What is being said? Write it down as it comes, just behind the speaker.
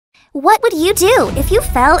What would you do if you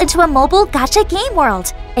fell into a mobile gacha game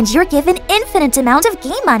world and you're given infinite amount of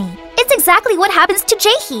game money? It's exactly what happens to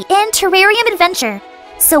Jaehee in Terrarium Adventure.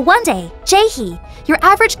 So one day, Jaehee, your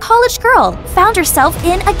average college girl, found herself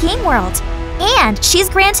in a game world. And she's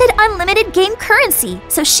granted unlimited game currency,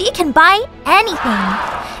 so she can buy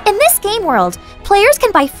anything. In this game world, players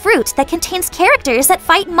can buy fruit that contains characters that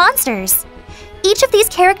fight monsters. Each of these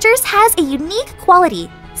characters has a unique quality,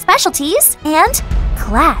 specialties, and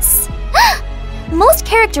class. Most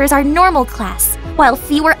characters are normal class, while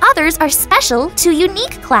fewer others are special to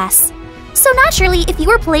unique class. So naturally, if you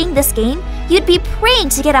were playing this game, you'd be praying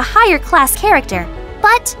to get a higher class character.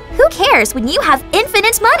 But who cares when you have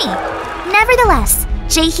infinite money? Nevertheless,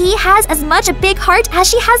 Jaehee has as much a big heart as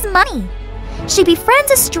she has money. She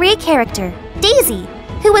befriends a stray character, Daisy,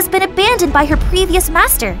 who has been abandoned by her previous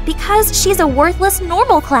master because she's a worthless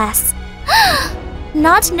normal class.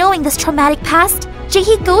 Not knowing this traumatic past,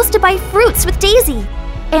 Jaehee goes to buy fruits with Daisy.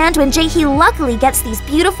 And when Jaehee luckily gets these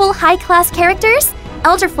beautiful high-class characters,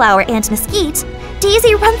 Elderflower and Mesquite,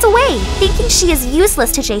 Daisy runs away, thinking she is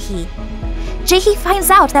useless to Jaehee. Jaehee finds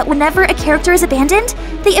out that whenever a character is abandoned,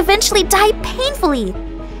 they eventually die painfully.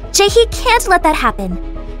 Jaehee can't let that happen.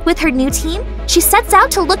 With her new team, she sets out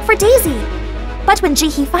to look for Daisy. But when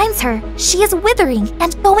Jaehee finds her, she is withering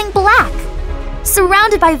and going black.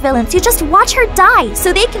 Surrounded by villains, you just watch her die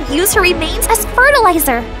so they can use her remains as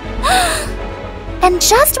fertilizer. And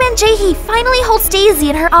just when Jaehee finally holds Daisy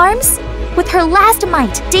in her arms, with her last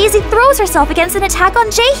might, Daisy throws herself against an attack on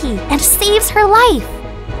Jaehee and saves her life.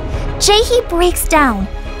 Jaehee breaks down,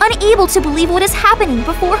 unable to believe what is happening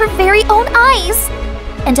before her very own eyes.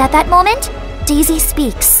 And at that moment, Daisy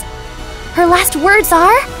speaks. Her last words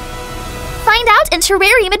are... Find out in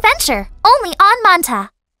Terrarium Adventure, only on Manta.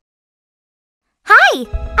 Hi!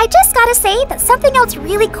 I just gotta say that something else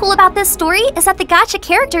really cool about this story is that the gacha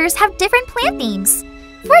characters have different plant themes.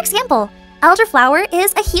 For example, Elderflower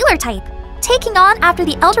is a healer type, taking on after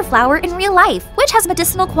the Elderflower in real life, which has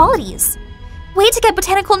medicinal qualities. Way to get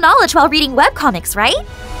botanical knowledge while reading webcomics, right?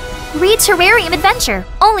 Read Terrarium Adventure,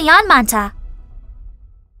 only on Manta.